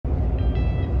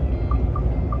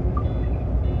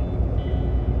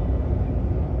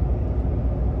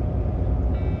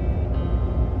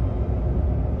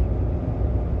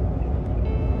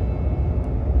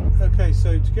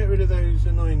to get rid of those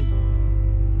annoying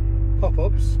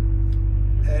pop-ups.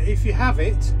 If you have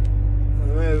it,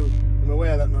 I'm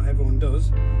aware that not everyone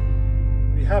does,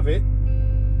 if you have it,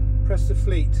 press the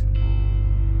fleet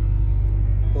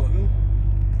button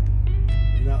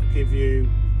and that'll give you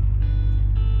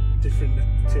different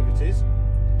activities.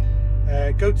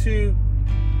 Go to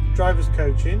driver's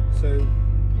coaching, so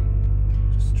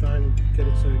just try and get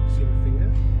it so you can see my finger.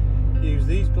 Use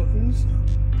these buttons,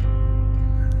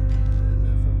 and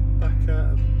if I back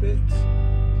out a bit, there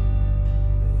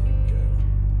you go.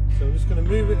 So I'm just going to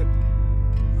move it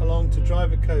along to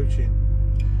driver coaching,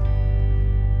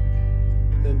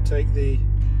 then take the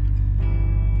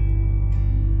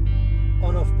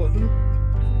on off button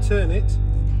and turn it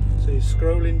so you're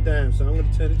scrolling down. So I'm going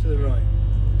to turn it to the right.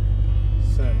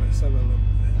 So let's have a look.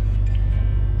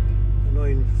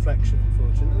 Annoying reflection,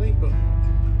 unfortunately, but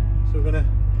so we're going to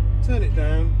turn it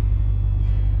down.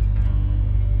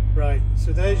 Right,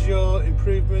 so there's your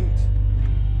improvement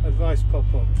advice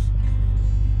pop-ups.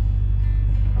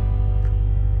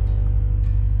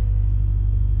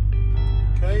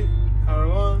 Okay,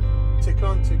 arrow on, tick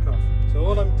off. So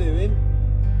all I'm doing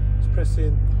is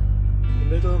pressing the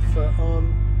middle for on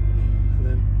and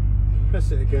then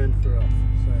press it again for off.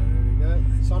 So there we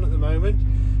go, it's on at the moment.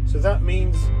 So that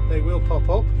means they will pop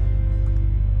up.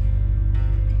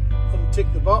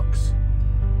 Untick the box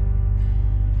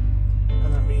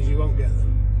and that means you won't get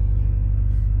them.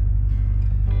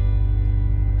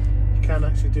 You can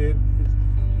actually do it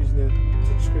using the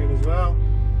touch screen as well.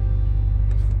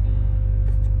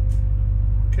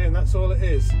 Okay, and that's all it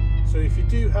is. So if you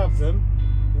do have them,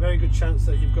 a very good chance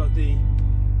that you've got the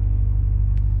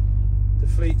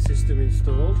fleet system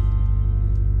installed.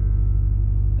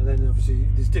 And then obviously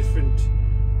there's different,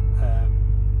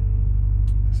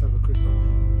 let's have a quick look.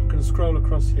 You can scroll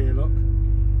across here, look,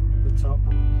 at the top,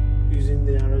 using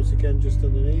the arrows again just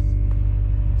underneath.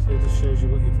 So it just shows you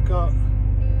what you've got.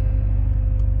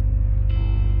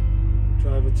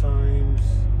 Driver times,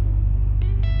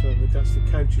 that's the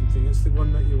coaching thing, it's the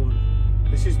one that you want.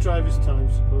 This is driver's time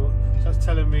support, so that's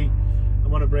telling me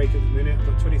I'm on a break at the minute. I've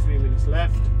got 23 minutes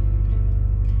left.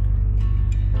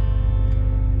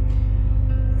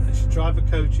 Actually, driver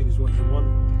coaching is what you want.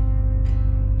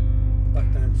 Back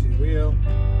down to your wheel,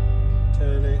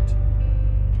 turn it,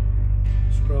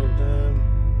 scroll down,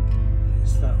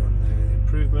 it's that one there, the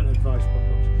improvement advice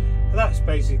pop-ups. But that's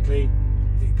basically,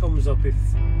 it comes up if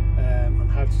on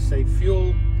how to save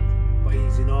fuel by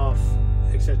easing off,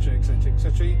 etc, etc,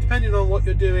 etc. Depending on what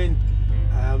you're doing,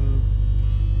 I'm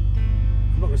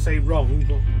not going to say wrong,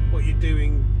 but what you're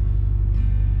doing,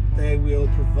 they will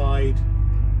provide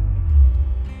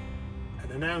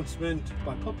an announcement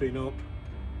by popping up,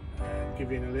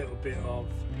 giving a little bit of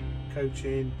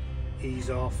coaching, ease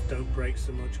off, don't brake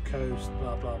so much, coast,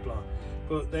 blah blah blah.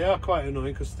 But they are quite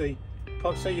annoying because they,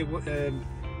 say you're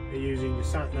using your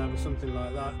sat nav or something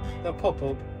like that, they'll pop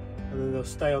up and then they'll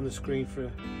stay on the screen for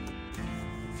a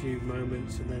few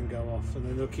moments and then go off, and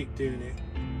then they'll keep doing it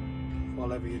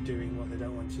whatever you're doing what they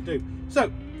don't want you to do.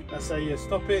 So that's how you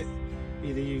stop it.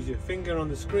 Either use your finger on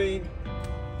the screen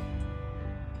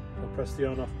or press the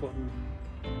on off button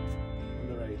on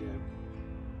the radio.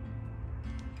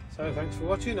 So thanks for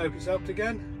watching, hope it's helped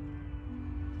again.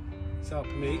 It's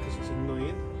helped me because it's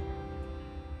annoying.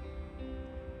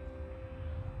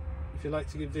 If you'd like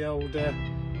to give the old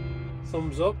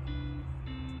thumbs up,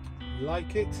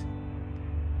 like it.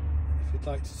 If you'd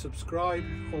like to subscribe,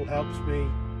 all helps me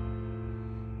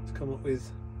to come up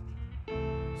with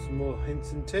some more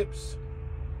hints and tips.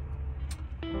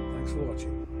 Thanks for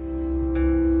watching.